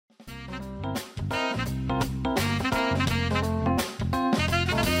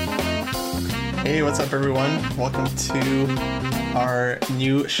Hey, what's up everyone? Welcome to our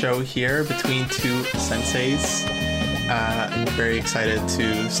new show here between two senseis. I'm very excited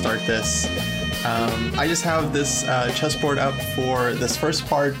to start this. I just have this chessboard up for this first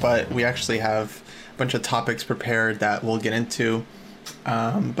part, but we actually have a bunch of topics prepared that we'll get into.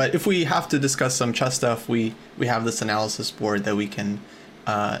 But if we have to discuss some chess stuff, we have this analysis board that we can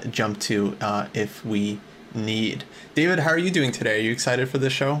jump to if we need. David, how are you doing today? Are you excited for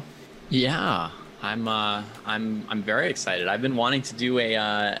this show? Yeah, I'm very excited. I've been wanting to do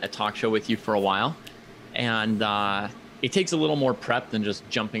a talk show with you for a while, and it takes a little more prep than just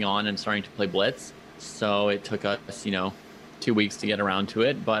jumping on and starting to play Blitz. So it took us, 2 weeks to get around to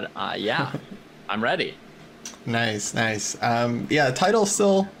it. But yeah, I'm ready. Nice. Yeah, the title's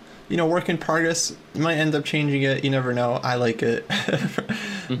still, work in progress. You might end up changing it. You never know. I like it.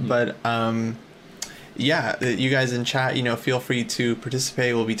 But yeah, you guys in chat, feel free to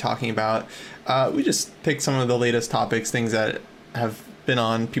participate. We'll be talking about, we just picked some of the latest topics, things that have been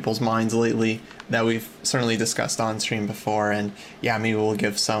on people's minds lately that we've certainly discussed on stream before. And yeah, maybe we'll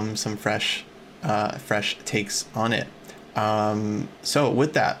give some fresh takes on it. So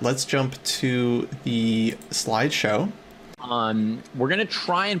with that, let's jump to the slideshow. We're going to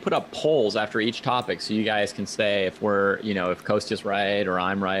try and put up polls after each topic so you guys can say if we're, if Kostya's right or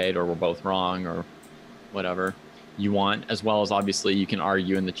I'm right or we're both wrong or whatever you want, as well as obviously you can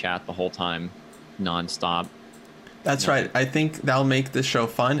argue in the chat the whole time nonstop. That's right. I think that'll make the show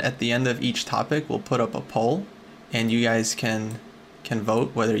fun. At the end of each topic, we'll put up a poll and you guys can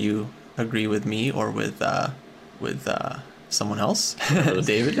vote whether you agree with me or with someone else.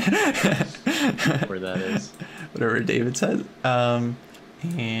 David. Where that is. Whatever David said.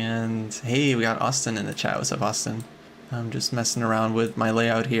 And hey, we got Austin in the chat. What's up, Austin? I'm just messing around with my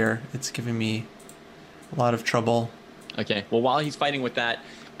layout here. It's giving me a lot of trouble. Okay, well, while he's fighting with that,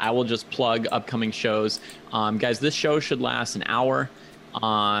 I will just plug upcoming shows. Guys, this show should last an hour.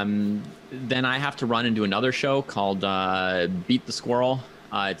 Then I have to run and do another show called Beat the Squirrel.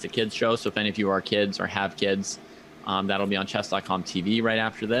 It's a kids show, so if any of you are kids or have kids, that'll be on chess.com TV right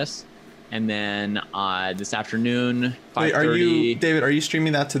after this. And then this afternoon, 5:30. David, are you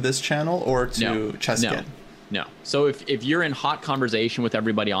streaming that to this channel or to Chess Kid? No. So if you're in hot conversation with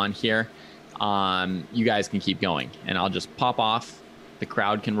everybody on here, you guys can keep going, and I'll just pop off. The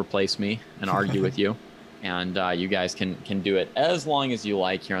crowd can replace me and argue with you, and you guys can do it as long as you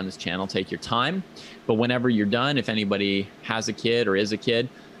like here on this channel. Take your time, but whenever you're done, if anybody has a kid or is a kid,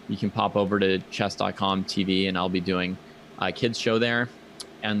 you can pop over to chess.com TV, and I'll be doing a kids show there,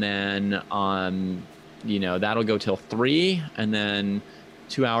 and then that'll go till 3, and then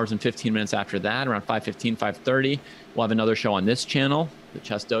 2 hours and 15 minutes after that, around 5:15, 5:30, we'll have another show on this channel, the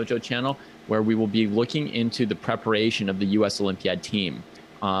ChessDojo channel, where we will be looking into the preparation of the U.S. Olympiad team.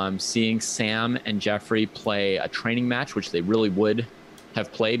 Seeing Sam and Jeffrey play a training match, which they really would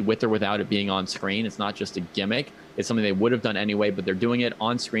have played with or without it being on screen. It's not just a gimmick. It's something they would have done anyway, but they're doing it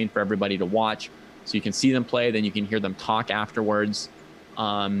on screen for everybody to watch. So you can see them play, then you can hear them talk afterwards.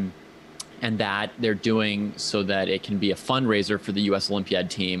 And that they're doing so that it can be a fundraiser for the U.S.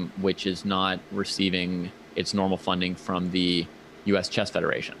 Olympiad team, which is not receiving its normal funding from the U.S. Chess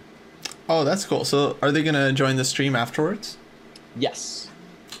Federation. Oh, that's cool. So are they going to join the stream afterwards? Yes.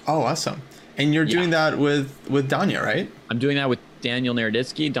 Oh, awesome. And you're doing that with Danya, right? I'm doing that with Daniel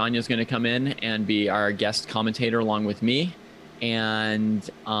Naroditsky. Danya's going to come in and be our guest commentator along with me. And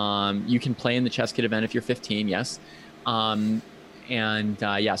you can play in the Chess Kid event if you're 15, yes. So I'll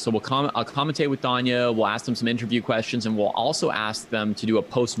commentate with Danya. We'll ask them some interview questions, and we'll also ask them to do a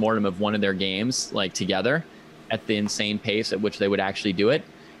post-mortem of one of their games, like together, at the insane pace at which they would actually do it.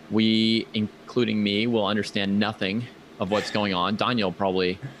 We, including me, will understand nothing of what's going on. Daniel will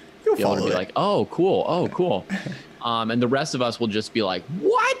probably be able to be like, oh, cool. And the rest of us will just be like,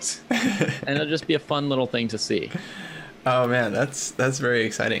 what? And it'll just be a fun little thing to see. Oh, man, that's very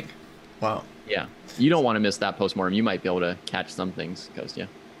exciting. Wow. Yeah. You don't want to miss that postmortem. You might be able to catch some things, Kostya.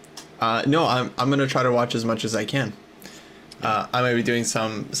 No, I'm going to try to watch as much as I can. I might be doing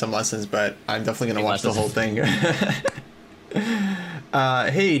some lessons, but I'm definitely going to watch the whole thing.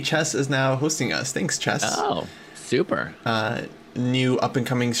 Hey, Chess is now hosting us. Thanks, Chess. Oh, super. New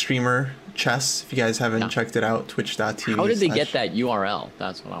up-and-coming streamer, Chess. If you guys haven't checked it out, twitch.tv. How did they get that URL?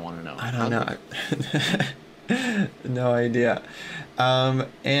 That's what I want to know. I don't know. No idea. So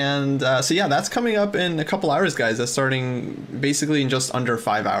yeah, that's coming up in a couple hours, guys. That's starting basically in just under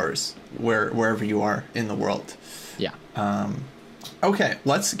 5 hours, wherever you are in the world. Yeah. Okay,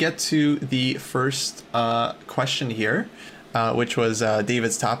 let's get to the first question here. which was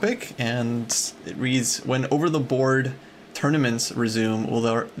David's topic, and it reads: when over-the-board tournaments resume,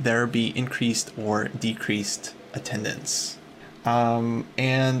 will there be increased or decreased attendance?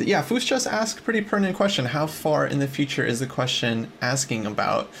 And yeah, Foos just asked a pretty pertinent question. How far in the future is the question asking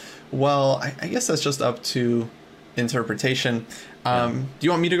about? Well, I guess that's just up to interpretation. Do you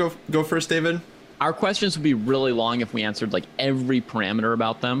want me to go first, David? Our questions would be really long if we answered like every parameter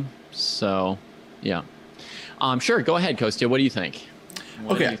about them. So, yeah. Sure, go ahead, Kostya. What do you think?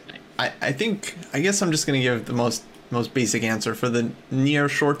 Okay. I guess I'm just going to give the most basic answer for the near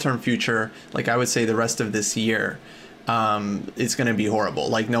short-term future. Like I would say the rest of this year, it's going to be horrible.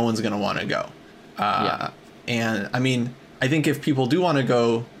 Like no one's going to want to go. And I mean, I think if people do want to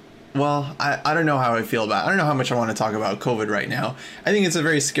go, well, I don't know how I feel about it. I don't know how much I want to talk about COVID right now. I think it's a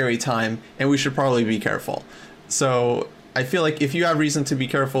very scary time and we should probably be careful. So I feel like if you have reason to be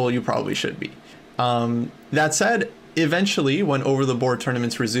careful, you probably should be. That said, eventually when over-the-board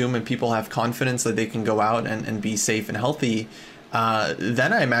tournaments resume and people have confidence that they can go out and be safe and healthy,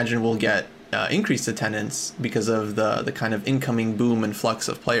 then I imagine we'll get increased attendance because of the kind of incoming boom and flux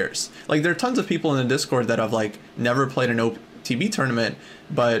of players. Like there are tons of people in the Discord that have like never played an OTB tournament,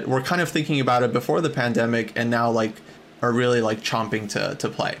 but were kind of thinking about it before the pandemic and now like are really like chomping to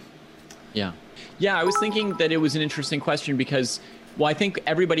play. Yeah, I was thinking that it was an interesting question because, well, I think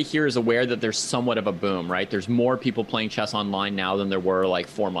everybody here is aware that there's somewhat of a boom, right? There's more people playing chess online now than there were like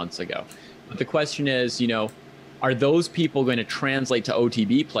 4 months ago. But the question is, are those people going to translate to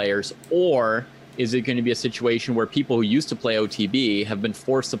OTB players, or is it going to be a situation where people who used to play OTB have been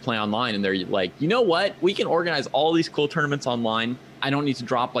forced to play online and they're like, you know what? We can organize all these cool tournaments online. I don't need to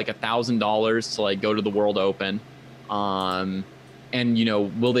drop like $1,000 to like go to the World Open. And,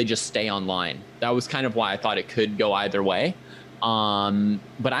 will they just stay online? That was kind of why I thought it could go either way.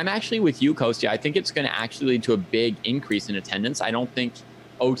 But I'm actually with you, Kostya. I think it's going to actually lead to a big increase in attendance. I don't think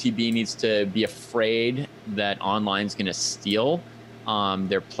OTB needs to be afraid that online is going to steal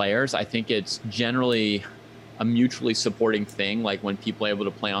their players. I think it's generally a mutually supporting thing. Like when people are able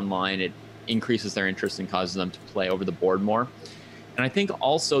to play online, it increases their interest and causes them to play over the board more. And I think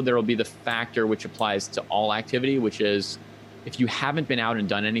also there will be the factor which applies to all activity, which is if you haven't been out and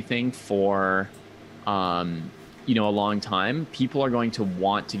done anything for a long time, people are going to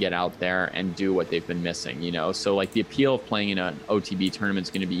want to get out there and do what they've been missing, So like the appeal of playing in an OTB tournament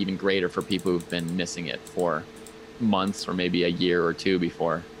is going to be even greater for people who've been missing it for months or maybe a year or two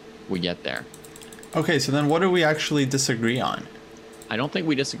before we get there. Okay, so then what do we actually disagree on? I don't think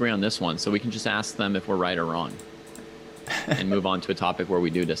we disagree on this one, so we can just ask them if we're right or wrong and move on to a topic where we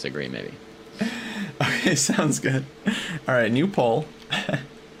do disagree maybe. Okay, sounds good. All right, new poll.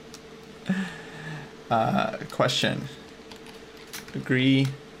 Question. Agree.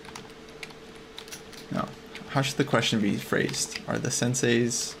 No. How should the question be phrased? Are the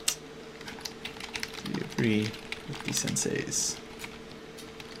senseis... Do you agree with the senseis?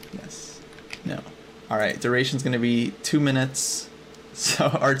 Yes. No. All right, duration's going to be 2 minutes. So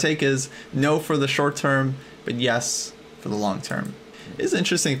our take is no for the short term, but yes for the long term. It's an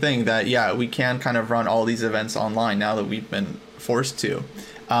interesting thing that, yeah, we can kind of run all these events online now that we've been forced to.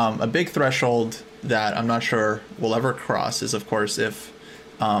 A big threshold that I'm not sure we'll ever cross is, of course, if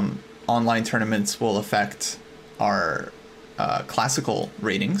online tournaments will affect our classical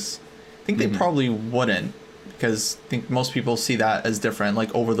ratings. I think they probably wouldn't, because I think most people see that as different,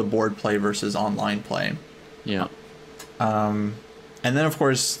 like over the board play versus online play. Yeah. And then, of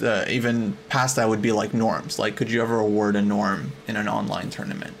course, even past that would be like norms. Like, could you ever award a norm in an online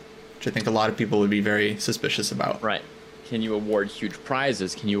tournament? Which I think a lot of people would be very suspicious about. Right. Can you award huge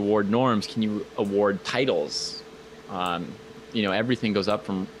prizes? Can you award norms? Can you award titles? Everything goes up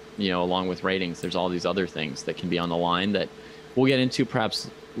from, along with ratings. There's all these other things that can be on the line that we'll get into perhaps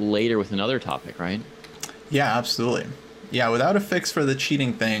later with another topic, right? Yeah, absolutely. Yeah, without a fix for the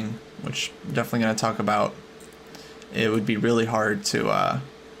cheating thing, which I'm definitely going to talk about, it would be really hard to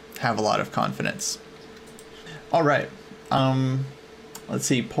have a lot of confidence. All right. Let's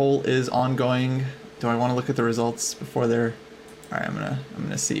see. Poll is ongoing. Do I want to look at the results before they're... All right, I'm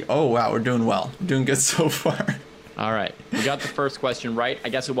gonna see. Oh, wow, we're doing well. We're doing good so far. All right. We got the first question right. I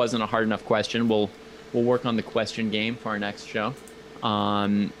guess it wasn't a hard enough question. We'll work on the question game for our next show.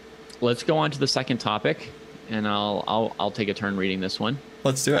 Let's go on to the second topic, and I'll take a turn reading this one.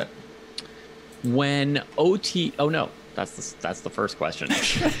 Let's do it. When OT... Oh, no. That's the first question.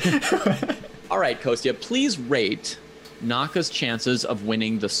 All right, Kostya, please rate Naka's chances of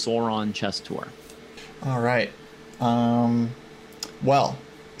winning the Sauron Chess Tour. All right. Well,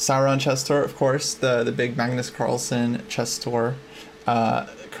 Sauron Chess Tour, of course, the big Magnus Carlsen chess tour,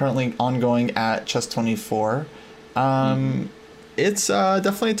 currently ongoing at Chess24. It's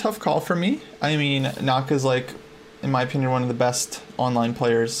definitely a tough call for me. I mean, Naka's like, in my opinion, one of the best online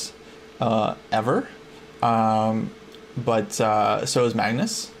players ever. But so is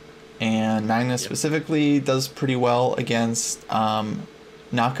Magnus, and Magnus specifically does pretty well against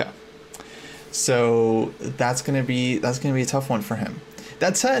Naka. So that's gonna be a tough one for him.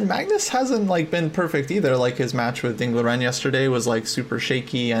 That said, Magnus hasn't like been perfect either. Like his match with Dingleren yesterday was like super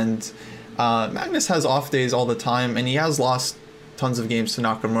shaky, and Magnus has off days all the time, and he has lost tons of games to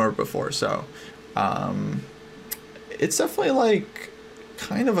Nakamura before. So it's definitely like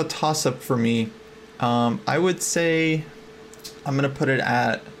kind of a toss up for me. I would say I'm gonna put it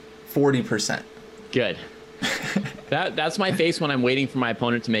at 40%. Good. That's my face when I'm waiting for my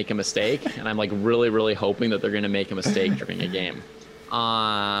opponent to make a mistake, and I'm like really hoping that they're gonna make a mistake during a game.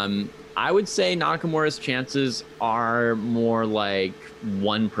 I would say Nakamura's chances are more like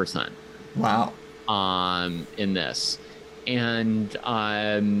 1%. Wow. In this, and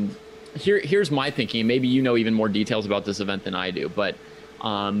here's my thinking. Maybe you know even more details about this event than I do, but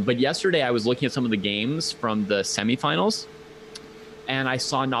yesterday I was looking at some of the games from the semifinals, and I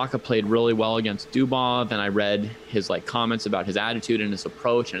saw Naka played really well against Dubov, and I read his like comments about his attitude and his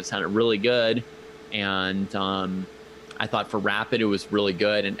approach, and it sounded really good. And I thought for Rapid it was really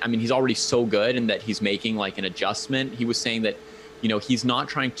good. And I mean, he's already so good in that he's making like an adjustment. He was saying that, you know, he's not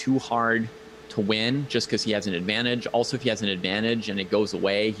trying too hard to win just because he has an advantage. Also, if he has an advantage and it goes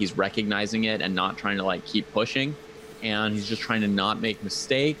away, he's recognizing it and not trying to like keep pushing. And he's just trying to not make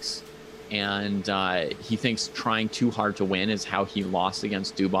mistakes. And he thinks trying too hard to win is how he lost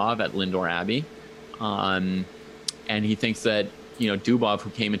against Dubov at Lindor Abbey. And he thinks that, you know, Dubov, who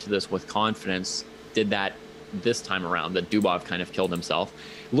came into this with confidence, did that this time around, that Dubov kind of killed himself.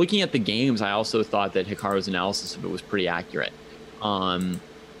 Looking at the games, I also thought that Hikaru's analysis of it was pretty accurate.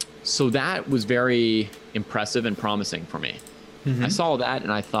 So that was very impressive and promising for me. I saw that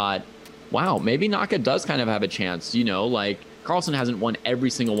and I thought, wow, maybe Naka does kind of have a chance. You know, like Carlsen hasn't won every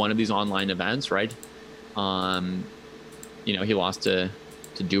single one of these online events, right? You know, he lost to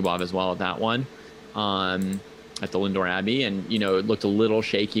Dubov as well at that one, at the Lindor Abbey, and you know, it looked a little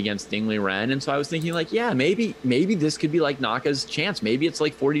shaky against Dingley-Ren. And so I was thinking, like, yeah, maybe this could be like Naka's chance. Maybe it's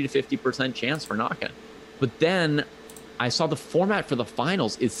like 40 to 50% chance for Naka. But then I saw the format for the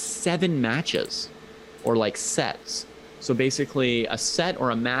finals is 7 matches, or like sets. So basically, a set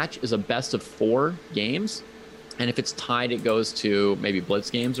or a match is a best of 4 games. And if it's tied, it goes to maybe blitz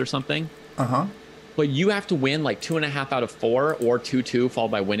games or something. But you have to win like 2.5 out of 4 or 2-2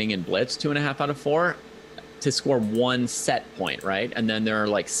 followed by winning in blitz 2.5 out of 4 to score 1 set point, right? And then there are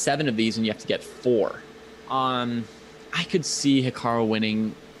like 7 of these and you have to get 4. I could see Hikaru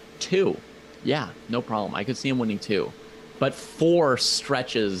winning 2. Yeah, no problem. I could see him winning 2. But 4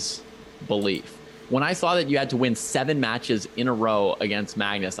 stretches belief. When I saw that you had to win 7 matches in a row against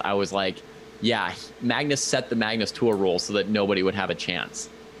Magnus, I was like, yeah, Magnus set the Magnus Tour rule so that nobody would have a chance.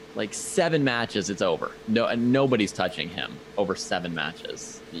 Like 7 matches, it's over. Nobody's touching him over 7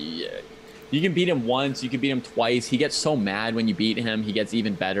 matches. Yeah. You can beat him once, you can beat him twice. He gets so mad when you beat him. He gets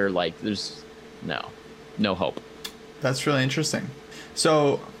even better. Like there's no hope. That's really interesting.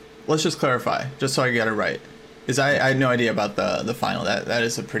 So let's just clarify, just so I get it right. Because I had no idea about the final. That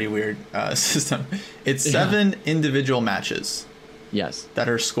is a pretty weird system. It's 7 individual matches. Yes. That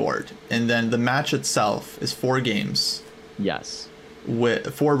are scored. And then the match itself is 4 games. Yes.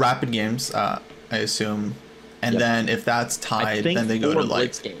 With 4 rapid games, I assume. And then if that's tied, then they go to like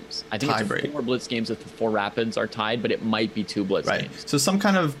blitz games. I think it's 4 blitz games if the 4 rapids are tied, but it might be 2 blitz games. So some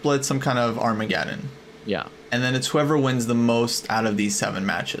kind of blitz, some kind of Armageddon. Yeah. And then it's whoever wins the most out of these 7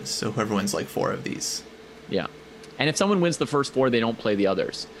 matches. So whoever wins like 4 of these. Yeah. And if someone wins the first 4, they don't play the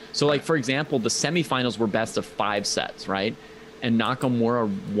others. So like, for example, the semifinals were best of 5 sets, right? And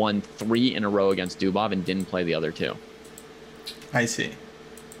Nakamura won 3 in a row against Dubov and didn't play the other 2. I see.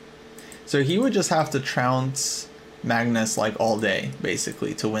 So he would just have to trounce Magnus like all day,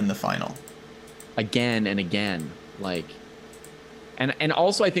 basically, to win the final. Again and again. Like, and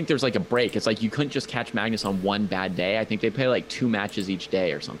also I think there's like a break. It's like you couldn't just catch Magnus on one bad day. I think they play like 2 matches each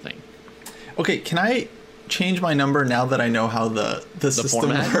day or something. Okay, can I change my number now that I know how the system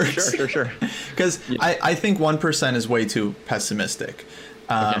format works? Sure. Because I think 1% is way too pessimistic.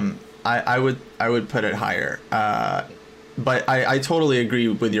 Okay. I would put it higher. But I totally agree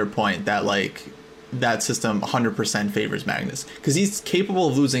with your point that like that system 100% favors Magnus because he's capable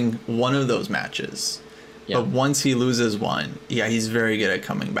of losing one of those matches. Yeah. But once he loses one, he's very good at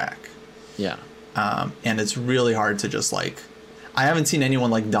coming back. Yeah. And it's really hard to just like, I haven't seen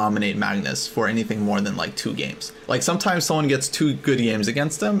anyone like dominate Magnus for anything more than like 2 games. Like sometimes someone gets 2 good games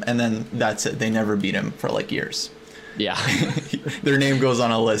against him and then that's it. They never beat him for like years. Yeah. Their name goes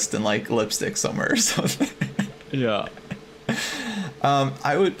on a list in like lipstick somewhere or something. Yeah.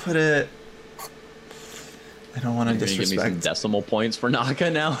 I would put it. I don't want to disrespect. Give me some decimal points for Naka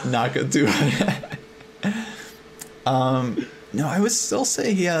now. Naka too. No, I would still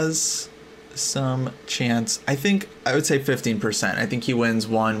say he has some chance. I think I would say 15%. I think he wins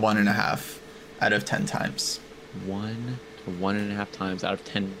 1.5 out of 10 times. 1 to 1.5 times out of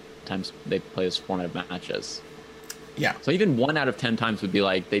 10 times they play this format of matches. Yeah. So even 1 out of 10 times would be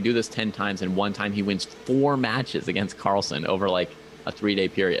like they do this 10 times, and one time he wins 4 matches against Carlsen over like a 3-day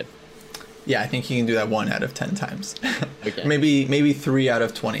period. Yeah, I think he can do that 1 out of 10 times. Okay. maybe 3 out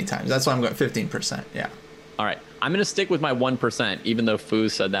of 20 times. That's why I'm going 15%. Yeah. All right. I'm going to stick with my 1%, even though Fu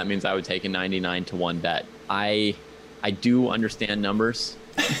said that means I would take a 99 to 1 bet. I do understand numbers.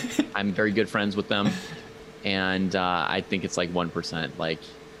 I'm very good friends with them. And I think it's like 1%. Like,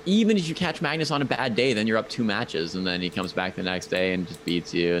 even if you catch Magnus on a bad day, then you're up 2 matches, and then he comes back the next day and just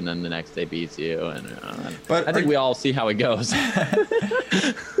beats you, and then the next day beats you. And but I think we all see how it goes.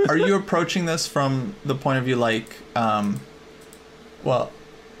 Are you approaching this from the point of view like,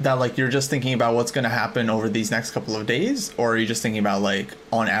 that like you're just thinking about what's going to happen over these next couple of days, or are you just thinking about like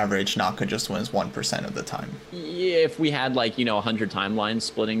on average Naka just wins 1% of the time? Yeah, if we had like 100 timelines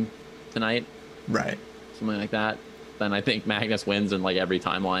splitting tonight, right, something like that, then I think Magnus wins in like every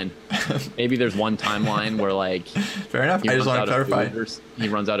timeline. Maybe there's one timeline where like fair enough. I just want to clarify. He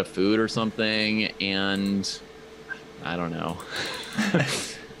runs out of food or something, and I don't know.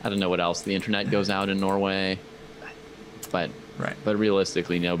 I don't know what else. The internet goes out in Norway, but. Right. But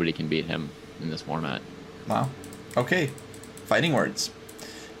realistically, nobody can beat him in this format. Wow. Okay. Fighting words.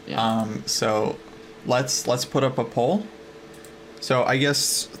 Yeah. So let's put up a poll. So I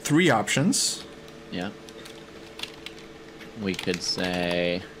guess 3 options. Yeah. We could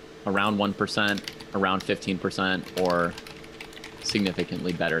say around 1%, around 15%, or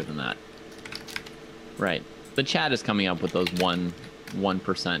significantly better than that. Right. The chat is coming up with those 1%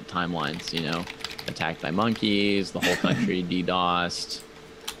 timelines, Attacked by monkeys, the whole country DDoSed,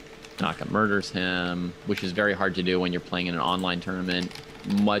 Naka murders him, which is very hard to do when you're playing in an online tournament.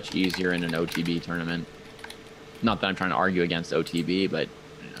 Much easier in an OTB tournament. Not that I'm trying to argue against OTB, but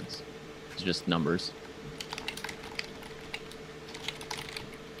it's just numbers.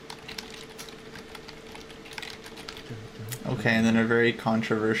 Okay, and then a very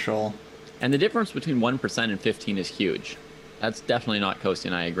controversial. And the difference between 1% and 15 is huge. That's definitely not Kosti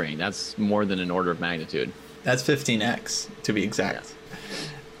and I agreeing. That's more than an order of magnitude. That's 15x, to be exact.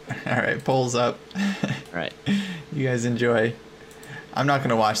 Yeah. All right, polls up. All right. You guys enjoy. I'm not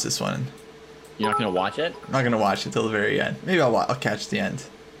going to watch this one. You're not going to watch it? I'm not going to watch it till the very end. Maybe I'll catch the end.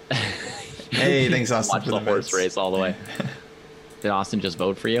 Hey, thanks, Austin. Watch the horse race all the way. Did Austin just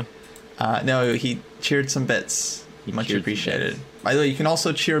vote for you? No, he cheered some bits. Much appreciated. By the way, you can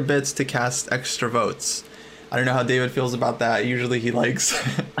also cheer bits to cast extra votes. I don't know how David feels about that. Usually he likes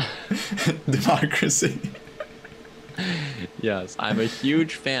democracy. Yes, I'm a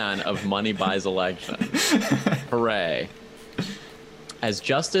huge fan of money buys election. Hooray. As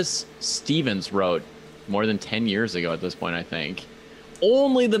Justice Stevens wrote more than 10 years ago at this point, I think,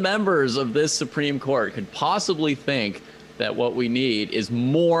 only the members of this Supreme Court could possibly think that what we need is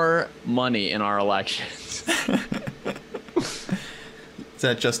more money in our elections. Is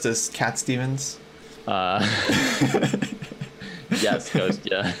that Justice Cat Stevens? Yes, Ghost,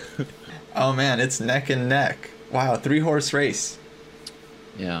 yeah. Oh man, it's neck and neck. Wow, 3-horse race.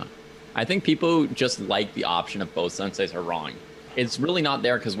 Yeah. I think people just like the option of both senseis are wrong. It's really not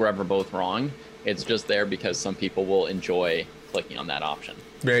there because we're ever both wrong. It's just there because some people will enjoy clicking on that option.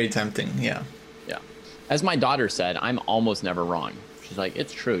 Very tempting, yeah. Yeah. As my daughter said, I'm almost never wrong. She's like,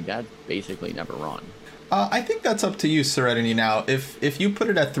 it's true, Dad's basically never wrong. I think that's up to you, Serenity. Now, if you put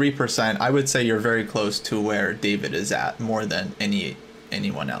it at 3%, I would say you're very close to where David is at, more than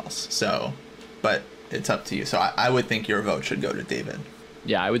anyone else. So, but it's up to you. So I would think your vote should go to David.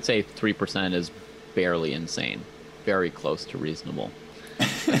 Yeah, I would say 3% is barely insane. Very close to reasonable.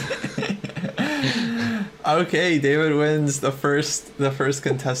 Okay, David wins the first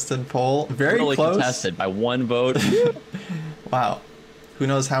contestant poll. Very really close. Contested by 1 vote. Wow. Who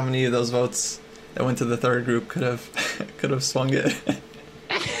knows how many of those votes that went to the third group could have swung it.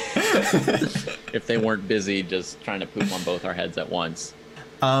 If they weren't busy just trying to poop on both our heads at once.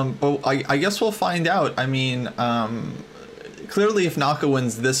 But I guess we'll find out. I mean, clearly if Naka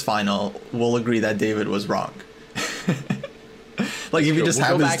wins this final, we'll agree that David was wrong. Like if he just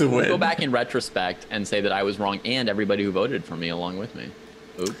happens to win. We'll go back in retrospect and say that I was wrong and everybody who voted for me along with me.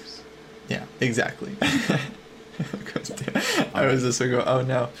 Oops. Yeah, exactly. I was just going to go, oh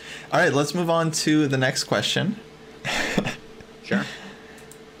no. All right, let's move on to the next question. Sure.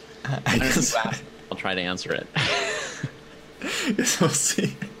 I guess I'll try to answer it. we'll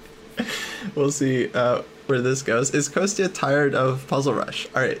see. We'll see where this goes. Is Kostya tired of Puzzle Rush?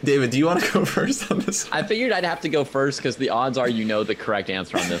 All right, David, do you want to go first on this one? I figured I'd have to go first because the odds are you know the correct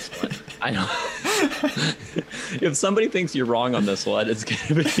answer on this one. I know. If somebody thinks you're wrong on this one, it's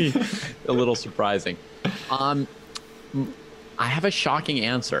going to be a little surprising. I have a shocking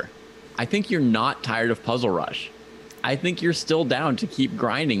answer. I think you're not tired of Puzzle Rush. I think you're still down to keep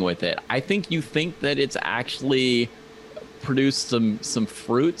grinding with it. I think you think that it's actually produced some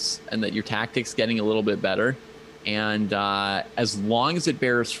fruits and that your tactics getting a little bit better. And as long as it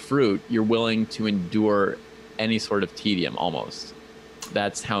bears fruit, you're willing to endure any sort of tedium almost.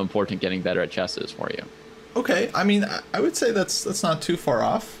 That's how important getting better at chess is for you. Okay, I mean, I would say that's not too far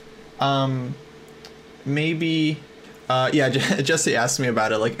off. Maybe, yeah, Jesse asks me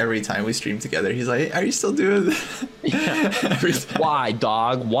about it like every time we stream together. He's like, hey, are you still doing this? Yeah. Why,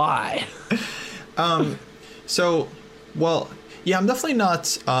 dog? Why? So, well, yeah, I'm definitely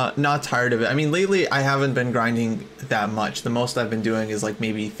not tired of it. I mean, lately I haven't been grinding that much. The most I've been doing is like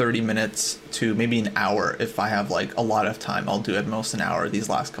maybe 30 minutes to maybe an hour. If I have like a lot of time, I'll do at most an hour these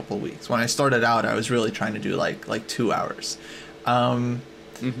last couple of weeks. When I started out, I was really trying to do like 2 hours.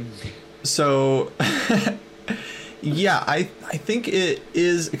 So yeah, I think it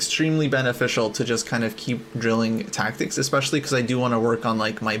is extremely beneficial to just kind of keep drilling tactics, especially because I do want to work on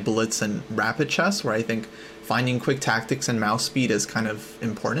like my blitz and rapid chess, where I think finding quick tactics and mouse speed is kind of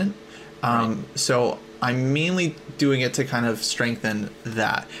important. So I'm mainly doing it to kind of strengthen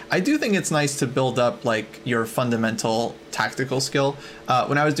that. I do think it's nice to build up like your fundamental tactical skill.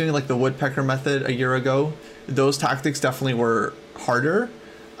 When I was doing like the woodpecker method a year ago, those tactics definitely were harder.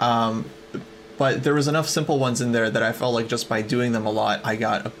 But there was enough simple ones in there that I felt like just by doing them a lot, I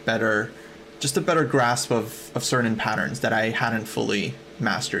got a better grasp of certain patterns that I hadn't fully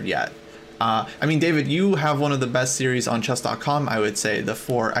mastered yet. I mean, David, you have one of the best series on chess.com, I would say, the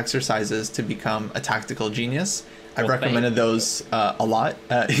 4 exercises to become a tactical genius. I've recommended those a lot,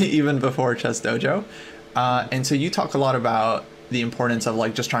 even before ChessDojo. And so you talk a lot about the importance of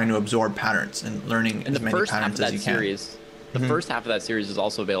like just trying to absorb patterns and learning as many patterns as you can. The first half of that series is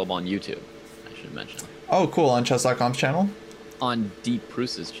also available on YouTube, I should mention. Oh, cool. On chess.com's channel? On Deep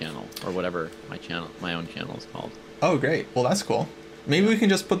Bruce's channel, or whatever my own channel is called. Oh, great. Well, that's cool. Maybe we can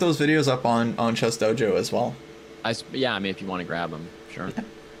just put those videos up on ChessDojo as well. Yeah, I mean, if you want to grab them, sure. Yeah,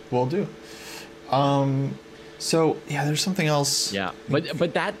 we'll do. So yeah, there's something else. Yeah,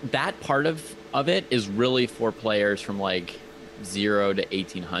 but that part of it is really for players from like 0 to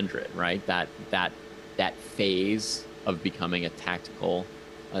 1800, right? That phase of becoming a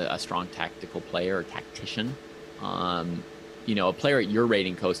strong tactical player or tactician. You know, a player at your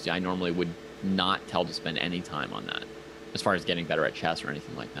rating, Kostya, I normally would not tell to spend any time on that, as far as getting better at chess or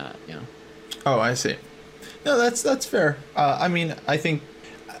anything like that. You know. Oh, I see. No, that's fair. I mean, I think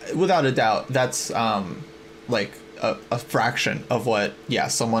without a doubt, that's like a fraction of what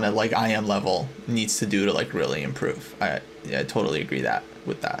someone at like IM level needs to do to like really improve. I totally agree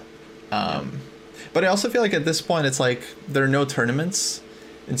with that. But I also feel like at this point it's like there are no tournaments,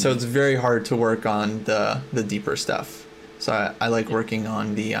 and so it's very hard to work on the deeper stuff. So I like working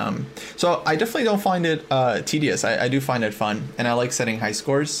on the so I definitely don't find it tedious. I do find it fun, and I like setting high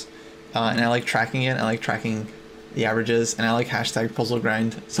scores, and I like tracking it. I like tracking the averages, and I like hashtag puzzle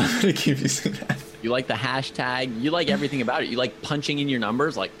grind. So I'm gonna keep using that. You like the hashtag, you like everything about it. You like punching in your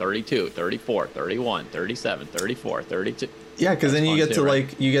numbers like 32, 34, 31, 37, 34, 32. Yeah, because then you get to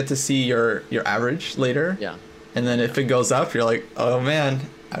right? you get to see your average later. Yeah. And then if it goes up, you're like, oh man,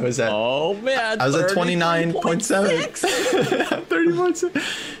 I was at 29.7.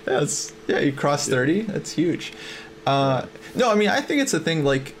 30.6. You crossed 30. That's huge. No, I mean, I think it's a thing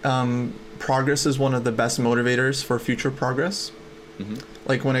like progress is one of the best motivators for future progress. Mm-hmm.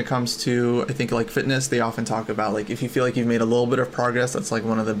 Like when it comes to, I think like fitness, they often talk about like if you feel like you've made a little bit of progress, that's like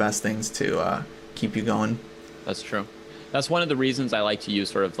one of the best things to keep you going. That's true. That's one of the reasons I like to use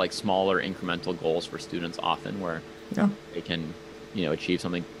sort of like smaller incremental goals for students often, where they can, achieve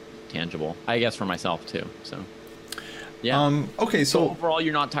something tangible. I guess for myself too. So yeah. Okay. So overall,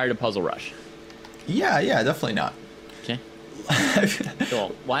 you're not tired of Puzzle Rush? Yeah, definitely not. Okay.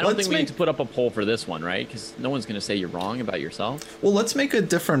 Cool. Well, I don't think we need to put up a poll for this one, right? Because no one's going to say you're wrong about yourself. Well, let's make a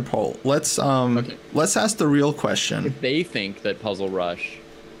different poll. Let's ask the real question. If they think that Puzzle Rush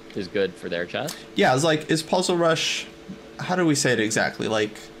is good for their chess? Yeah, it's like, is Puzzle Rush, how do we say it exactly?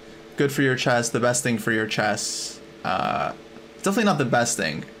 Like, good for your chess, the best thing for your chess. Definitely not the best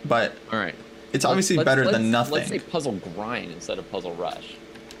thing, but all right. It's obviously better than nothing. Let's say Puzzle Grind instead of Puzzle Rush.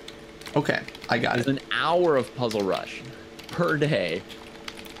 Okay, I got Is it. an hour of Puzzle Rush per day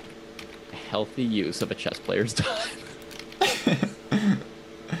a healthy use of a chess player's time?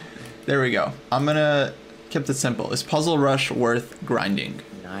 There we go. I'm gonna keep it simple. Is Puzzle Rush worth grinding?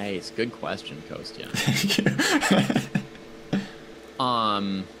 Nice, good question, Kostya.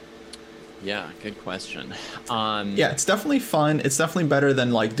 Yeah, good question. Yeah, it's definitely fun. It's definitely better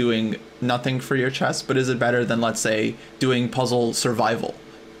than like doing nothing for your chess, but is it better than, let's say, doing puzzle survival,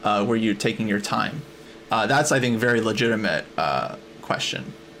 where you're taking your time? That's, I think, very legitimate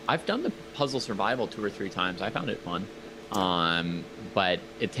question. I've done the puzzle survival 2 or 3 times. I found it fun. But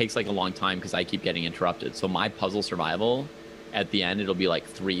it takes like a long time because I keep getting interrupted. So my puzzle survival, at the end, it'll be like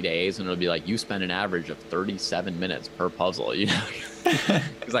 3 days, and it'll be like, you spend an average of 37 minutes per puzzle, you know,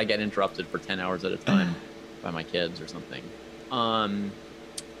 because I get interrupted for 10 hours at a time by my kids or something.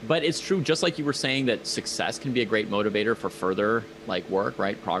 But it's true, just like you were saying, that success can be a great motivator for further like work,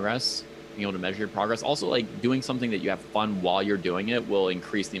 right? Progress, being able to measure your progress. Also, like doing something that you have fun while you're doing it will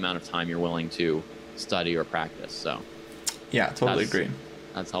increase the amount of time you're willing to study or practice. So Yeah, totally agree.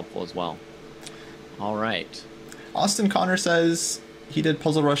 That's helpful as well. All right. Austin Connor says he did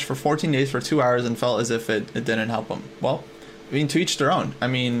Puzzle Rush for 14 days for 2 hours and felt as if it didn't help him. Well, I mean, to each their own. I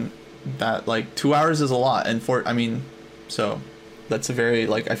mean, that like 2 hours is a lot, and so that's a very,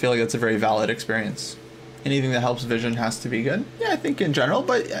 like, I feel like that's a very valid experience. Anything that helps vision has to be good. Yeah, I think in general,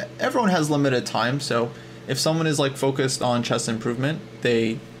 but everyone has limited time. So if someone is like focused on chess improvement,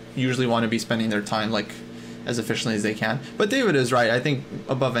 they usually want to be spending their time like as efficiently as they can. But David is right. I think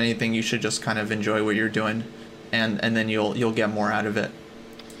above anything, you should just kind of enjoy what you're doing, and then you'll get more out of it.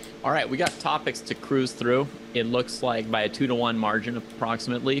 All right, we got topics to cruise through. It looks like by a 2-to-1 margin,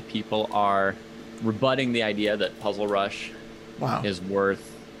 approximately, people are rebutting the idea that Puzzle Rush is worth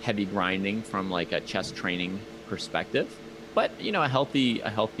heavy grinding from like a chess training perspective. But you know, a healthy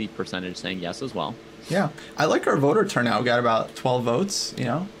percentage saying yes as well. Yeah, I like our voter turnout. We got about 12 votes. You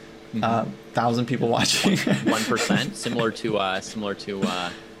know, 1,000 people watching. 1%, similar to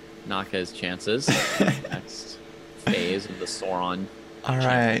Naka's chances. Next phase of the Sauron. All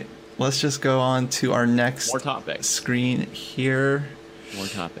right, let's just go on to our next screen here. More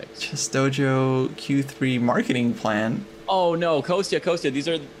topics. ChessDojo Q3 marketing plan. Oh no, Kostya, these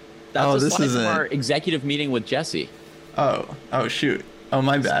are that's the slides from our executive meeting with Jesse. Oh shoot. Oh,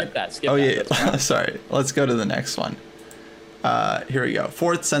 my bad. Skip that. Yeah. Sorry. Let's go to the next one. Here we go.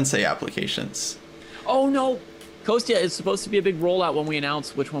 4th Sensei applications. Oh no, Kostya, it's supposed to be a big rollout when we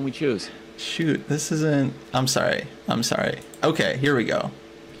announce which one we choose. Shoot, this isn't. I'm sorry. Okay, here we go.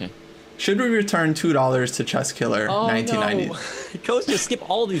 Okay. Should we return $2 to Chess Killer 1990? No. Kostya, skip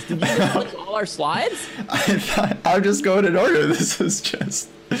all of these. Did you just click all our slides? I thought I'll just go in order. This is just.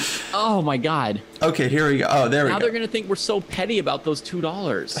 Oh my god. Okay, here we go. Oh, there we go. Now they're gonna think we're so petty about those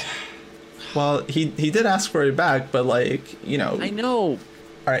 $2. Well, he did ask for it back, but like, you know. I know. All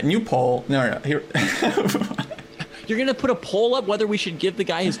right, new poll. No, here. You're gonna put a poll up whether we should give the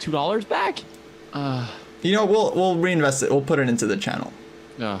guy his $2 back? You know, we'll reinvest it. We'll put it into the channel.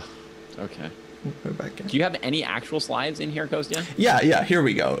 Okay. We'll put it back in. Do you have any actual slides in here, Kostya? Yeah. Here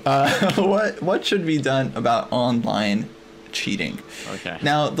we go. What should be done about online cheating? Okay.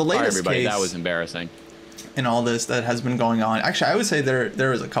 Now, the latest case that was embarrassing. in all this that has been going on. Actually, I would say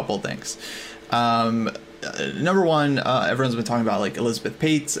there is a couple of things. Number one, everyone's been talking about like Elizabeth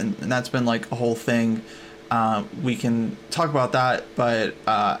Pates, and that's been like a whole thing. We can talk about that, but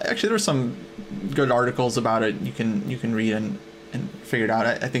actually there were some good articles about it. You can read and figure it out.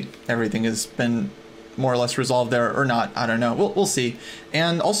 I think everything has been more or less resolved there, or not. I don't know. We'll see.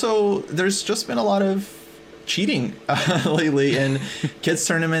 And also, there's just been a lot of cheating lately in kids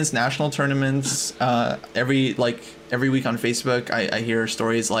tournaments, national tournaments. Every week on Facebook, I hear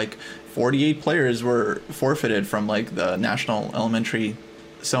stories like 48 players were forfeited from like the national elementary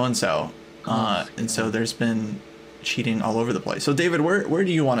so-and-so. And so there's been cheating all over the place. So David, where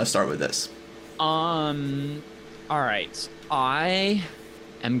do you want to start with this? All right. I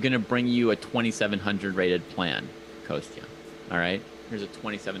am going to bring you a 2700 rated plan, Kostya. All right. Here's a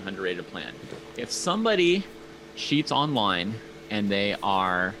 2700 rated plan. If somebody cheats online and they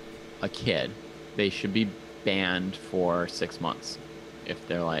are a kid, they should be banned for 6 months if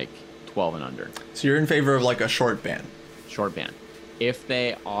they're like 12 and under. So you're in favor of like a short ban? Short ban. If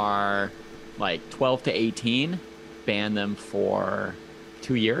they are like 12 to 18, ban them for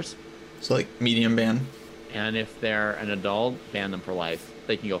 2 years. So like medium ban? And if they're an adult, ban them for life.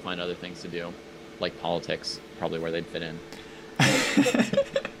 They can go find other things to do, like politics, probably where they'd fit in.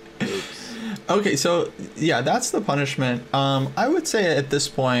 Oops. Okay, so yeah, that's the punishment. I would say at this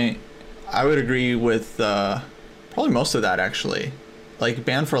point, I would agree with probably most of that actually. like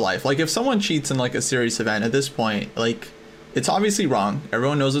banned for life. Like if someone cheats in like a serious event at this point, like it's obviously wrong.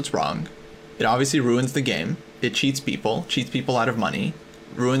 Everyone knows it's wrong. It obviously ruins the game. It cheats people out of money,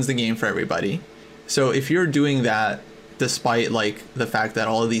 ruins the game for everybody. So if you're doing that despite like the fact that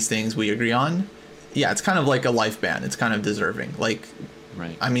all of these things we agree on, yeah, it's kind of like a life ban. It's kind of deserving. Like,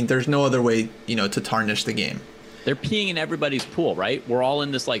 right. I mean, there's no other way, you know, to tarnish the game. They're peeing in everybody's pool, right? We're all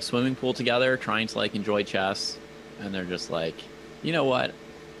in this like swimming pool together trying to like enjoy chess. And they're just like, you know what?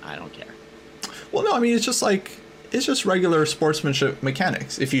 I don't care. Well, no, I mean, it's just regular sportsmanship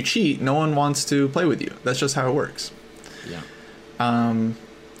mechanics. If you cheat, no one wants to play with you. That's just how it works. Yeah.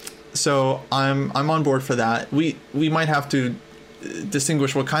 So I'm on board for that. We might have to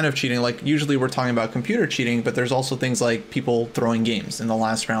distinguish what kind of cheating. Like usually we're talking about computer cheating, but there's also things like people throwing games in the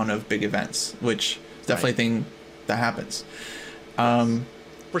last round of big events, which is definitely a thing that happens.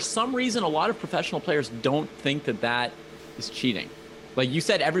 For some reason, a lot of professional players don't think that that is cheating. Like you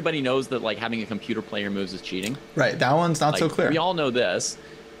said, everybody knows that like having a computer player moves is cheating. Right. That one's not like, so clear. We all know this,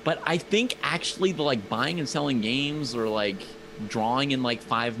 but I think actually the like buying and selling games or like drawing in like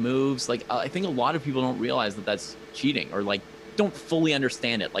 5 moves, like I think a lot of people don't realize that that's cheating or like don't fully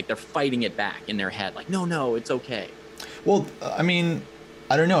understand it. Like they're fighting it back in their head. Like, no, it's okay. Well, I mean,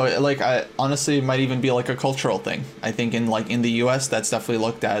 I don't know. Like, I honestly it might even be like a cultural thing. I think in the US, that's definitely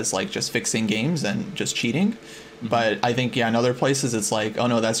looked at as like just fixing games and just cheating. Mm-hmm. But I think, yeah, in other places, it's like, oh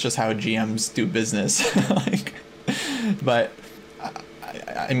no, that's just how GMs do business. Like, but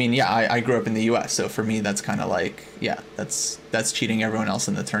I mean, yeah, I grew up in the US, so for me, that's kind of like, yeah, that's cheating everyone else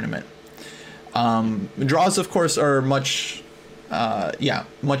in the tournament. Draws, of course, are much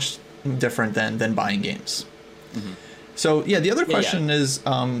different than buying games. Mm-hmm. So yeah, the other question is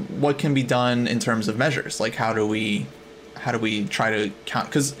what can be done in terms of measures? Like how do we try to count?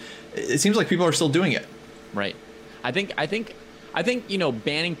 Because it seems like people are still doing it. Right. I think you know,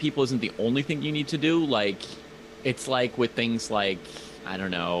 banning people isn't the only thing you need to do. Like it's like with things like, I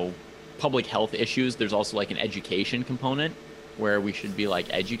don't know, public health issues. There's also like an education component where we should be like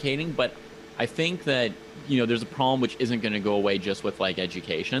educating. But I think that, you know, there's a problem which isn't going to go away just with like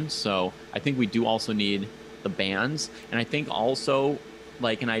education. So I think we do also need the bans. And I think also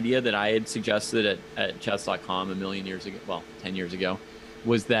like an idea that I had suggested at chess.com a million years ago, well, 10 years ago,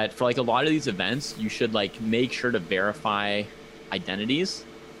 was that for like a lot of these events, you should like make sure to verify identities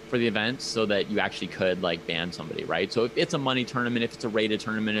for the events so that you actually could like ban somebody, right? So if it's a money tournament, if it's a rated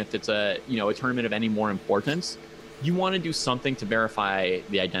tournament, if it's a, you know, a tournament of any more importance, you want to do something to verify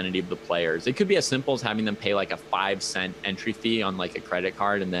the identity of the players. It could be as simple as having them pay like a 5-cent entry fee on like a credit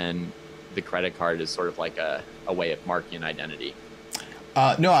card, and then the credit card is sort of like a way of marking an identity.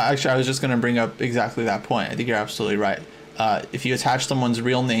 No, actually, I was just going to bring up exactly that point. I think you're absolutely right. If you attach someone's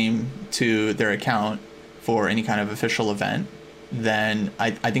real name to their account for any kind of official event, then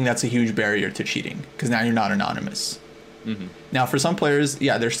I think that's a huge barrier to cheating, because now you're not anonymous. Mm-hmm. Now, for some players,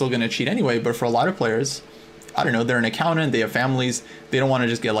 yeah, they're still going to cheat anyway. But for a lot of players, I don't know, they're an accountant, they have families, they don't want to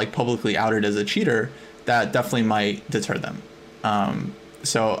just get like publicly outed as a cheater. That definitely might deter them.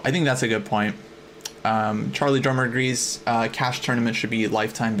 So I think that's a good point. Charlie Drummer agrees. Cash tournament should be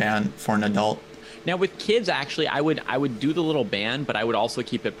lifetime ban for an adult. Now with kids, actually, I would do the little ban, but I would also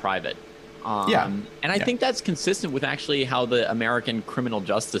keep it private. And I think that's consistent with actually how the American criminal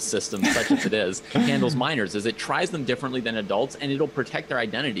justice system, such as it is, handles minors. Is it tries them differently than adults, and it'll protect their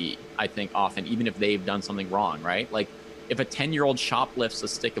identity, I think, often, even if they've done something wrong, right? Like if a 10-year-old shoplifts a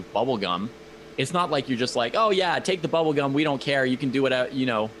stick of bubble gum, it's not like you're just like, oh yeah, take the bubble gum, we don't care, you can do it, you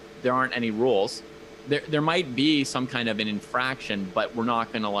know, there aren't any rules. There might be some kind of an infraction, but we're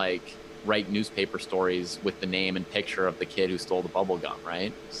not going to like write newspaper stories with the name and picture of the kid who stole the bubble gum,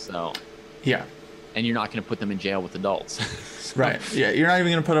 right? So yeah, and you're not going to put them in jail with adults. So, right. Yeah, you're not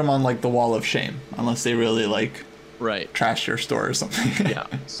even going to put them on like the wall of shame unless they really like trash your store or something. Yeah.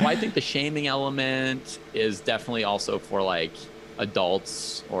 So I think the shaming element is definitely also for like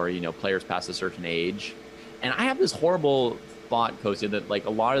adults or, you know, players past a certain age. And I have this horrible thought, Kostya, that like a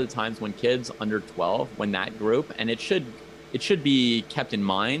lot of the times when kids under 12, when that group, and it should be kept in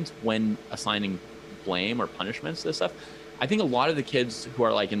mind when assigning blame or punishments to this stuff. I think a lot of the kids who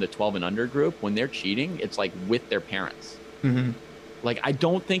are like in the 12 and under group, when they're cheating, it's like with their parents. Mm-hmm. Like, I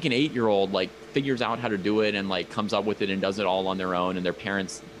don't think an 8-year-old like figures out how to do it and like comes up with it and does it all on their own, and their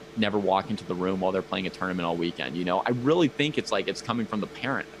parents never walk into the room while they're playing a tournament all weekend. You know, I really think it's like it's coming from the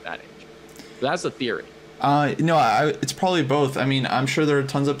parent at that age. So that's the theory. No, it's probably both. I mean, I'm sure there are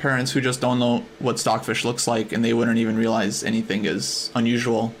tons of parents who just don't know what Stockfish looks like, and they wouldn't even realize anything is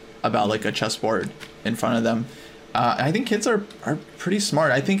unusual about like a chessboard in front of them. I think kids are pretty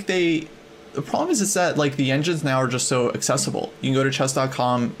smart. I think they the problem is that like the engines now are just so accessible. You can go to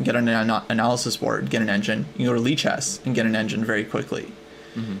chess.com, get an analysis board, get an engine. You can go to Lichess and get an engine very quickly.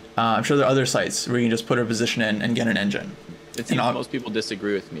 I'm sure there are other sites where you can just put a position in and get an engine. It seems most people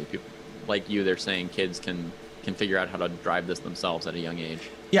disagree with me. People like you, they're saying kids can figure out how to drive this themselves at a young age.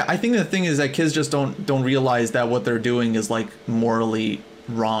 Yeah, I think the thing is that kids just don't realize that what they're doing is like morally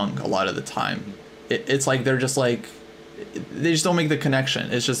wrong a lot of the time. It's like they're just like, they just don't make the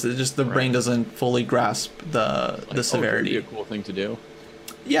connection. It's just the brain doesn't fully grasp the severity. Oh, it'd be a cool thing to do.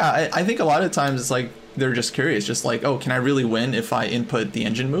 Yeah, I think a lot of times it's like they're just curious, just like, oh, can I really win if I input the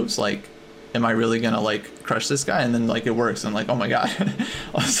engine moves? Like, am I really gonna like crush this guy? And then like it works, and like, oh my god,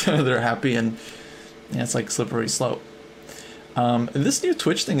 all of a sudden they're happy, and yeah, it's like slippery slope. This new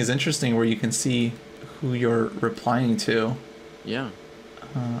Twitch thing is interesting, where you can see who you're replying to. Yeah.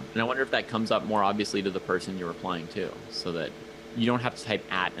 And I wonder if that comes up more obviously to the person you're replying to, so that you don't have to type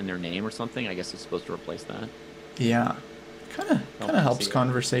 @ in their name or something. I guess it's supposed to replace that. Yeah, kind of helps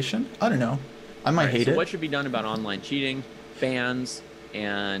conversation. I don't know. I might hate it. What should be done about online cheating, bans,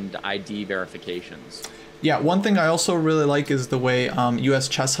 and ID verifications? Yeah, one thing I also really like is the way US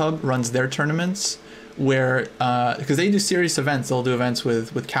Chess Hub runs their tournaments, where because they do serious events. They'll do events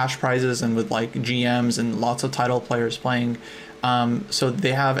with cash prizes and with like GMs and lots of title players playing. So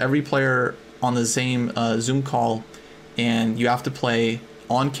they have every player on the same Zoom call, and you have to play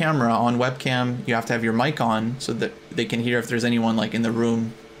on camera, on webcam. You have to have your mic on so that they can hear if there's anyone like in the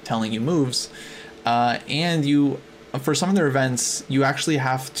room telling you moves. And you, for some of their events, you actually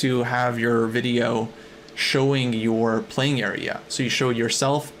have to have your video showing your playing area. So you show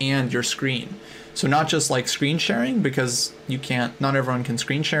yourself and your screen. So not just like screen sharing, because not everyone can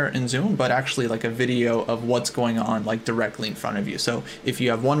screen share in Zoom, but actually like a video of what's going on like directly in front of you. So if you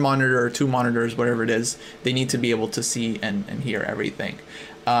have one monitor or two monitors, whatever it is, they need to be able to see and hear everything.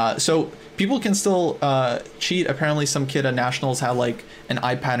 So people can still cheat. Apparently some kid at Nationals had like an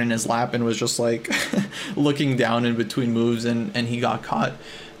iPad in his lap and was just like looking down in between moves, and he got caught.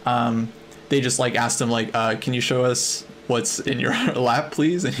 They just like asked him like, can you show us what's in your lap,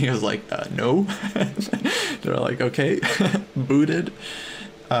 please? And he was like, no. They're like, okay. Booted.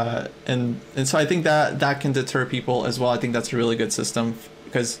 And so I think that can deter people as well. I think that's a really good system,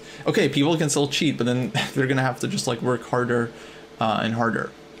 because okay, people can still cheat, but then they're gonna have to just like work harder and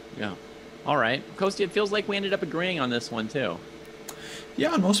harder. Yeah. All right, Kostya, it feels like we ended up agreeing on this one too.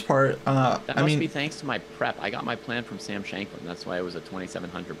 Yeah, on most part. That must be thanks to my prep. I got my plan from Sam Shanklin. That's why it was a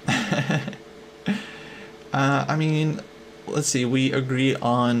 2,700 plan. I mean, let's see. We agree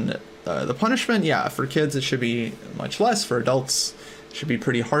on the punishment. Yeah, for kids it should be much less. For adults, it should be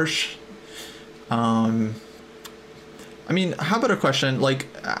pretty harsh. I mean, how about a question? Like,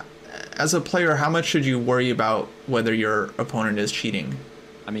 as a player, how much should you worry about whether your opponent is cheating?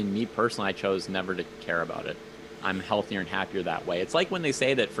 I mean, me personally, I chose never to care about it. I'm healthier and happier that way. It's like when they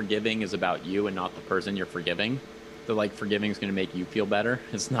say that forgiving is about you and not the person you're forgiving. They're like, forgiving is going to make you feel better.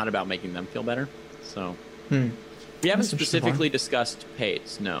 It's not about making them feel better. So we haven't specifically discussed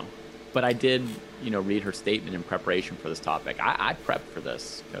Pates, no. But I did, read her statement in preparation for this topic. I prepped for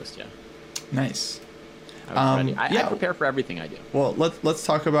this, Kostya. Nice. I was ready. I prepare for everything I do. Well, let's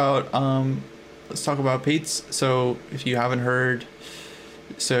talk about Pates. So if you haven't heard,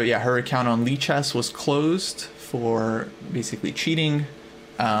 her account on Lichess was closed for basically cheating,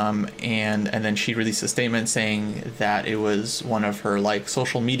 and then she released a statement saying that it was one of her like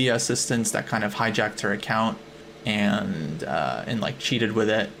social media assistants that kind of hijacked her account and like cheated with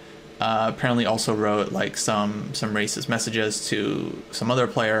it. Apparently also wrote like some racist messages to some other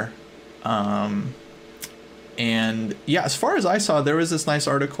player. And yeah, as far as I saw, there was this nice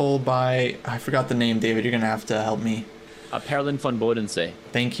article by, I forgot the name, David, you're gonna have to help me. Perlin von Bodensee.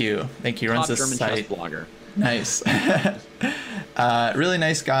 Thank you. He runs this German site. chess blogger. Nice. Really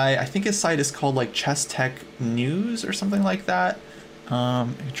nice guy. I think his site is called like Chess Tech News or something like that. I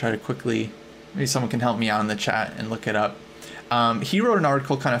can try to quickly, maybe someone can help me out in the chat and look it up. He wrote an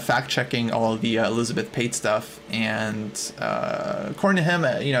article kind of fact checking all the Elizabeth Pate stuff, and according to him,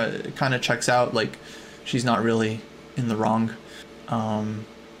 it kind of checks out. Like, she's not really in the wrong.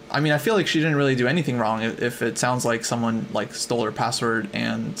 I mean, I feel like she didn't really do anything wrong if it sounds like someone like stole her password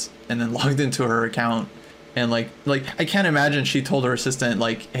and then logged into her account, and like I can't imagine she told her assistant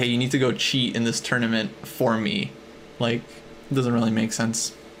like, hey, you need to go cheat in this tournament for me. Like, it doesn't really make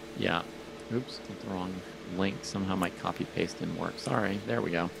sense. Yeah. Oops, got the wrong link. Somehow my copy paste didn't work. Sorry. There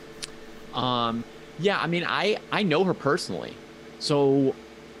we go. Yeah, I mean, I know her personally, so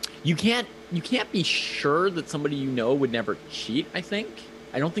you can't be sure that somebody would never cheat.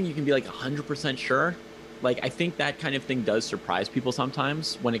 I don't think you can be like 100% sure, like, I think that kind of thing does surprise people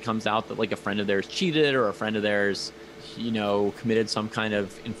sometimes when it comes out that like a friend of theirs cheated or a friend of theirs, committed some kind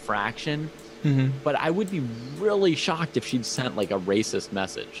of infraction. But I would be really shocked if she'd sent like a racist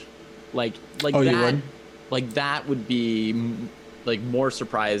message, like Oh, that. you would? Like that would be like more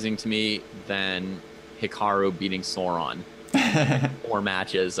surprising to me than Hikaru beating Sauron 4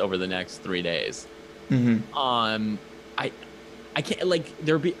 matches over the next 3 days. I can't, like,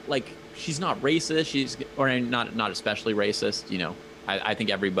 there'd be like, she's not racist, or not especially racist, I think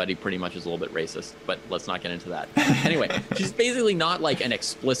everybody pretty much is a little bit racist, but let's not get into that. Anyway, she's basically not like an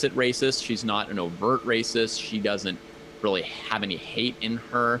explicit racist. She's not an overt racist. She doesn't really have any hate in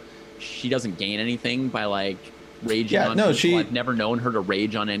her. She doesn't gain anything by like raging on people. I've never known her to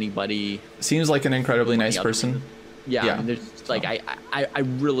rage on anybody. Seems like an incredibly nice person. Yeah. I mean, there's like, I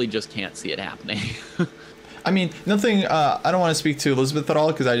really just can't see it happening. I mean, nothing. I don't want to speak to Elizabeth at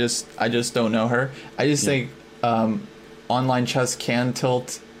all because I just don't know her. I just think online chess can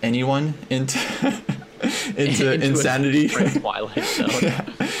tilt anyone into insanity. Twilight Zone.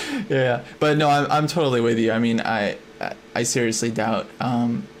 Yeah. But no, I'm totally with you. I mean, I seriously doubt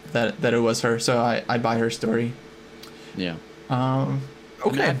that it was her. So I buy her story. Yeah. Okay. I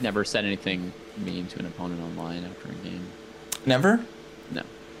mean, I've never said anything mean to an opponent online after a game. Never? No.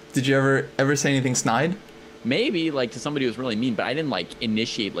 Did you ever say anything snide? Maybe like to somebody who was really mean, but I didn't like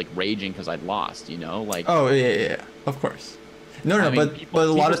initiate like raging because I'd lost, like. Oh yeah, of course. No, but a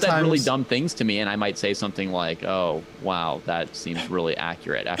lot of said times really dumb things to me, and I might say something like, "Oh, wow, that seems really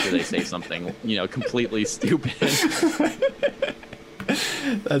accurate." After they say something, completely stupid.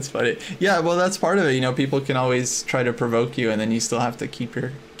 That's funny. Yeah, well, that's part of it. People can always try to provoke you, and then you still have to keep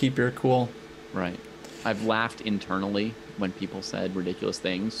your cool. Right. I've laughed internally when people said ridiculous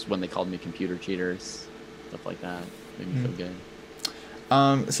things, when they called me computer cheaters. Stuff like that made me feel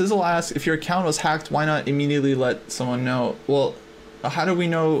good. Sizzle asks, if your account was hacked, why not immediately let someone know? Well, how do we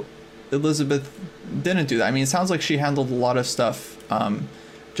know Elizabeth didn't do that? I mean, it sounds like she handled a lot of stuff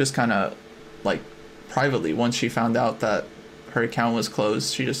just kind of like privately. Once she found out that her account was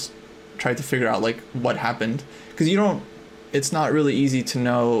closed, she just tried to figure out like what happened, because it's not really easy to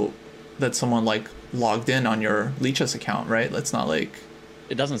know that someone like logged in on your Leech's account, right? It's not like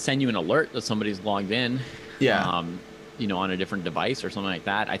it doesn't send you an alert that somebody's logged in. Yeah. On a different device or something like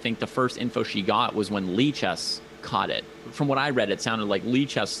that. I think the first info she got was when Leechess caught it. From what I read, it sounded like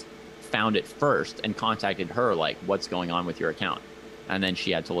Leechess found it first and contacted her, like, what's going on with your account? And then she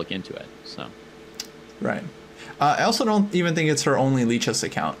had to look into it. So. Right. I also don't even think it's her only Leechess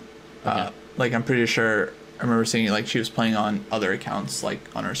account. Okay. Like, I'm pretty sure I remember seeing like she was playing on other accounts, like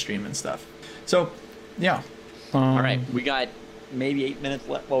on her stream and stuff. So, yeah. All right, we got maybe 8 minutes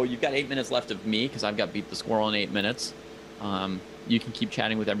left. Well, you've got 8 minutes left of me because I've got Beat the Squirrel in 8 minutes. You can keep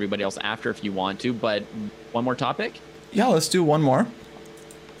chatting with everybody else after if you want to, but one more topic? Yeah, let's do one more.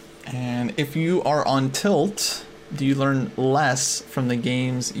 And if you are on tilt, do you learn less from the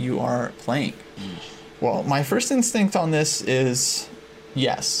games you are playing? Well, my first instinct on this is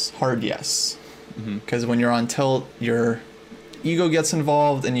yes, hard yes. Because when you're on tilt, your ego gets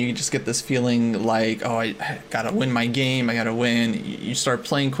involved and you just get this feeling like, oh, I gotta win my game, I gotta win. You start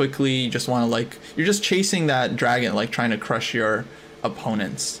playing quickly, you just want to like, you're just chasing that dragon, like trying to crush your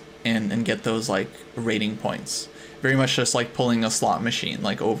opponents and get those like rating points. Very much just like pulling a slot machine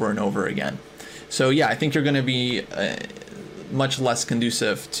like over and over again. So yeah, I think you're going to be much less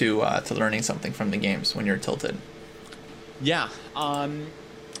conducive to learning something from the games when you're tilted. Yeah.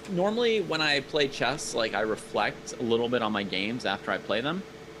 Normally when I play chess, like I reflect a little bit on my games after I play them.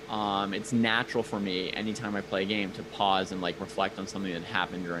 It's natural for me anytime I play a game to pause and like reflect on something that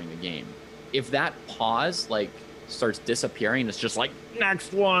happened during the game. If that pause like starts disappearing, it's just like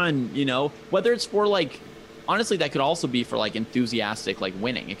next one, whether it's for like, honestly, that could also be for like enthusiastic like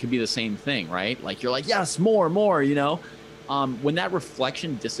winning. It could be the same thing, right? Like you're like, yes, more, when that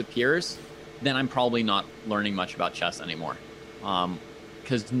reflection disappears, then I'm probably not learning much about chess anymore.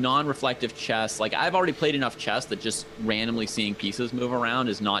 Because non-reflective chess, like I've already played enough chess that just randomly seeing pieces move around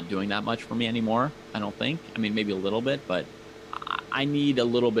is not doing that much for me anymore, I don't think. I mean, maybe a little bit, but I need a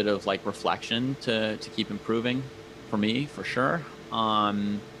little bit of like reflection to keep improving for me, for sure.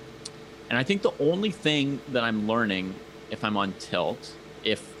 And I think the only thing that I'm learning if I'm on tilt,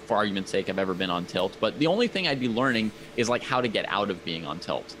 if for argument's sake I've ever been on tilt, but the only thing I'd be learning is like how to get out of being on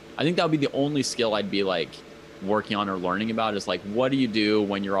tilt. I think that would be the only skill I'd be like working on or learning about, is like, what do you do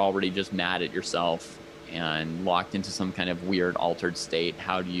when you're already just mad at yourself and locked into some kind of weird altered state?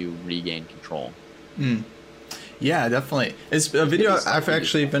 How do you regain control? Yeah, definitely. It's a video I've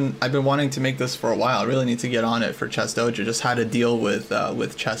been wanting to make this for a while. I really need to get on it for ChessDojo, just how to deal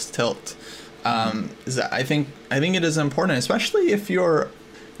with chess tilt. Is that I think it is important, especially if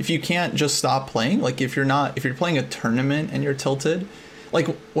you can't just stop playing. Like if you're playing a tournament and you're tilted, like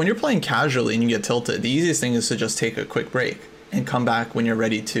when you're playing casually and you get tilted, the easiest thing is to just take a quick break and come back when you're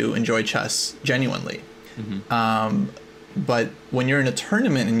ready to enjoy chess genuinely. But when you're in a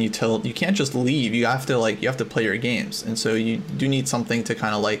tournament and you tilt, you can't just leave. You have to play your games, and so you do need something to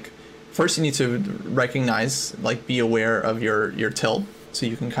kind of like. First, you need to recognize, like, be aware of your tilt, so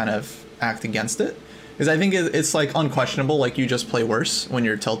you can kind of act against it. Because I think it's like unquestionable. Like you just play worse when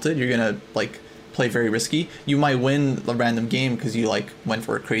you're tilted. You're gonna like play very risky. You might win a random game because you like went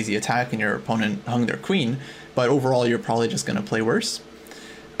for a crazy attack and your opponent hung their queen. But overall, you're probably just gonna play worse.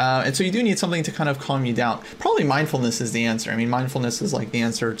 And so you do need something to kind of calm you down. Probably mindfulness is the answer. I mean, mindfulness is like the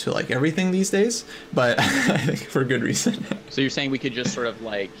answer to like everything these days, but I think for good reason. So you're saying we could just sort of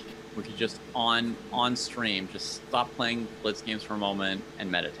like, we could just on stream, just stop playing blitz games for a moment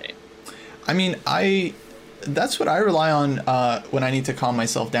and meditate. I mean, that's what I rely on when I need to calm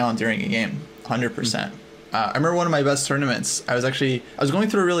myself down during a game, 100%. I remember one of my best tournaments. I was going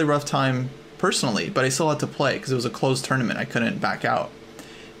through a really rough time personally, but I still had to play because it was a closed tournament. I couldn't back out.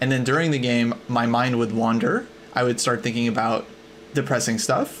 And then during the game, my mind would wander. I would start thinking about depressing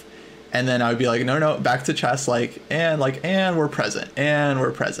stuff. And then I would be like, no, back to chess, and we're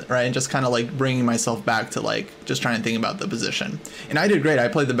present, right? And just kind of like bringing myself back to like just trying to think about the position. And I did great. I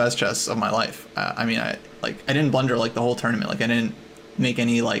played the best chess of my life. I mean, I didn't blunder like the whole tournament. Like I didn't make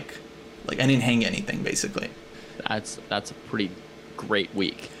any I didn't hang anything basically. That's a pretty great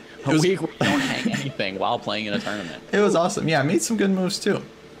week. A week where you don't hang anything while playing in a tournament. It was awesome. Yeah, I made some good moves too.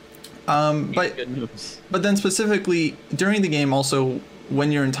 But then specifically during the game also,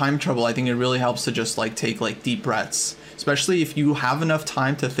 when you're in time trouble, I think it really helps to just like take like deep breaths, especially if you have enough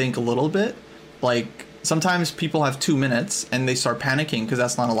time to think a little bit. Like sometimes people have 2 minutes and they start panicking because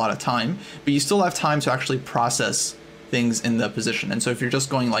that's not a lot of time, but you still have time to actually process things in the position. And so if you're just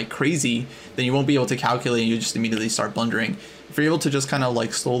going like crazy, then you won't be able to calculate and you just immediately start blundering. If you're able to just kind of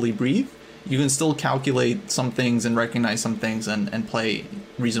like slowly breathe, you can still calculate some things and recognize some things and play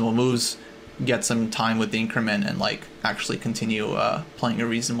reasonable moves, get some time with the increment, and like actually continue playing a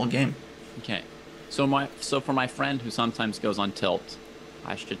reasonable game. Okay, so for my friend who sometimes goes on tilt,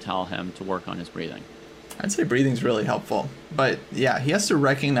 I should tell him to work on his breathing. I'd say breathing's really helpful, but yeah, he has to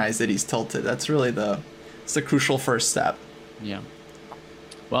recognize that he's tilted. That's really the crucial first step. Yeah.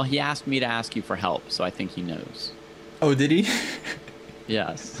 Well, he asked me to ask you for help, so I think he knows. Oh, did he?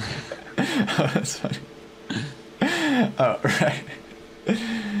 Yes. Oh, that's funny. Oh, right.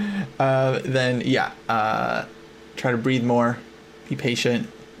 Then yeah, try to breathe more, be patient,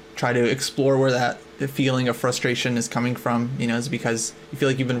 try to explore where that feeling of frustration is coming from. You know, it's because you feel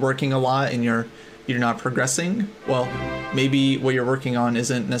like you've been working a lot and you're not progressing. Well, maybe what you're working on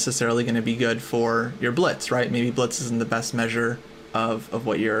isn't necessarily going to be good for your blitz, right? Maybe blitz isn't the best measure of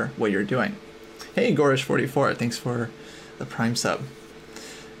what you're doing. Hey, Gorish44, thanks for the Prime sub.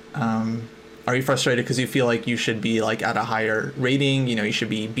 Are you frustrated because you feel like you should be like at a higher rating? You know, you should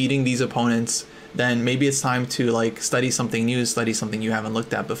be beating these opponents. Then maybe it's time to like study something new, study something you haven't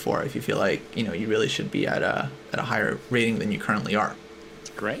looked at before. If you feel like, you know, you really should be at a higher rating than you currently are.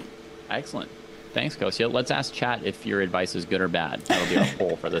 Great, excellent. Thanks, Kostya. Let's ask chat if your advice is good or bad. That'll be our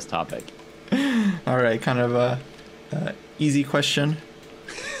poll for this topic. All right, kind of a easy question.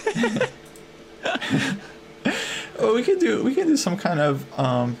 Oh, we can do some kind of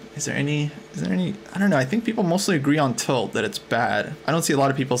is there any I don't know, I think people mostly agree on tilt, that it's bad. I don't see a lot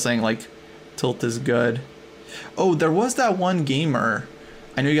of people saying like tilt is good. Oh, there was that one gamer,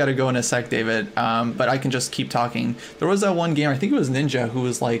 I know you got to go in a sec, David, but I can just keep talking. There was that one gamer, I think it was Ninja, who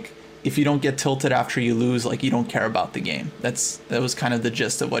was like, if you don't get tilted after you lose, like you don't care about the game. That was kind of the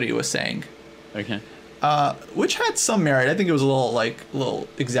gist of what he was saying. Okay. Which had some merit. I think it was a little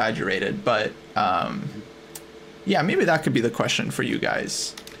exaggerated, but yeah, maybe that could be the question for you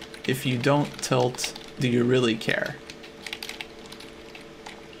guys. If you don't tilt, do you really care?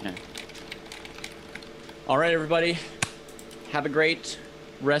 Yeah. All right, everybody. Have a great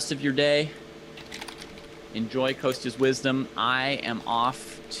rest of your day. Enjoy Kostya's wisdom. I am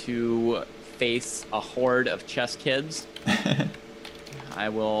off to face a horde of chess kids. I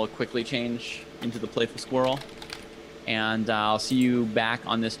will quickly change into the Playful Squirrel. And I'll see you back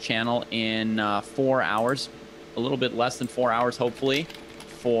on this channel in 4 hours. A little bit less than 4 hours, hopefully,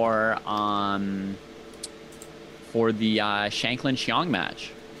 for the Shanklin Xiong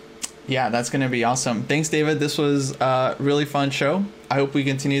match. Yeah, that's going to be awesome. Thanks, David. This was a really fun show. I hope we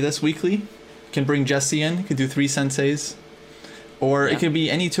continue this weekly. Can bring Jesse in. Could do 3 senseis. Or yeah, it could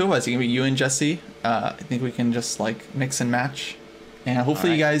be any two of us. It can be you and Jesse. I think we can just like mix and match. And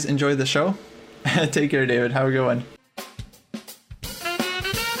hopefully you guys enjoy the show. Take care, David. Have a good one.